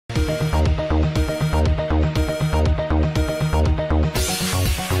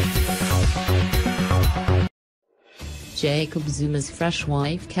Jacob Zuma's fresh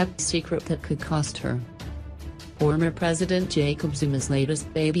wife kept secret that could cost her. Former President Jacob Zuma's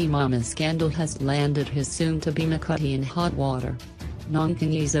latest baby mama scandal has landed his soon-to-be makoti in hot water.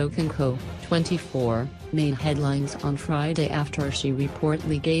 Nonkanyiso Conco, 24, made headlines on Friday after she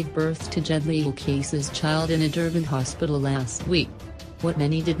reportedly gave birth to Gedleyihlekisa's child in a Durban hospital last week. What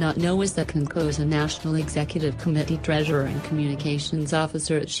many did not know is that Conco is a National Executive Committee Treasurer and Communications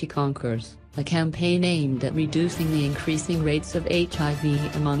Officer at She Conquers, a campaign aimed at reducing the increasing rates of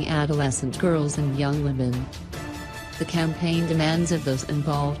HIV among adolescent girls and young women. The campaign demands of those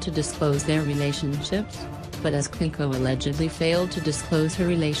involved to disclose their relationships, but as Conco allegedly failed to disclose her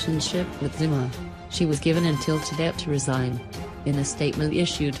relationship with Zuma, she was given until today to resign. In a statement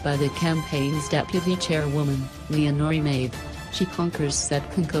issued by the campaign's deputy chairwoman, Leonora Mathe, She Conquers said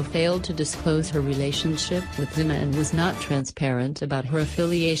Conco failed to disclose her relationship with Zuma and was not transparent about her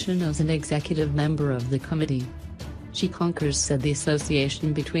affiliation as an executive member of the committee. She Conquers said the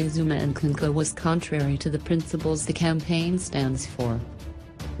association between Zuma and Conco was contrary to the principles the campaign stands for.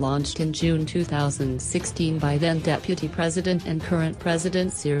 Launched in June 2016 by then-Deputy President and current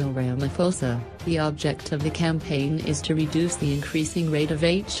President Cyril Ramaphosa, the object of the campaign is to reduce the increasing rate of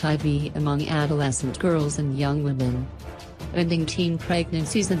HIV among adolescent girls and young women. Ending teen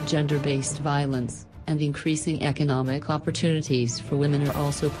pregnancies and gender-based violence, and increasing economic opportunities for women are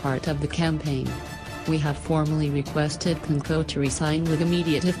also part of the campaign. We have formally requested Conco to resign with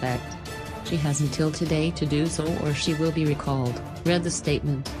immediate effect. She has until today to do so or she will be recalled, read the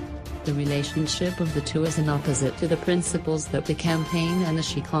statement. The relationship of the two is an opposite to the principles that the campaign and the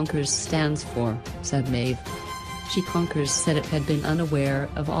She Conquers stands for, said Mathe. She Conquers said it had been unaware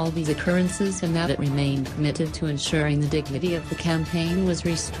of all these occurrences and that it remained committed to ensuring the dignity of the campaign was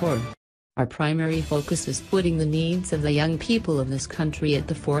restored. Our primary focus is putting the needs of the young people of this country at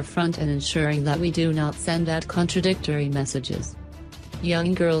the forefront and ensuring that we do not send out contradictory messages.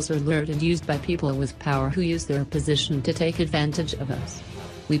 Young girls are lured and used by people with power who use their position to take advantage of us.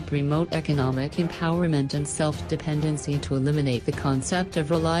 We promote economic empowerment and self-dependency to eliminate the concept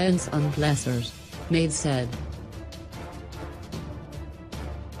of reliance on blessers, Mathe said.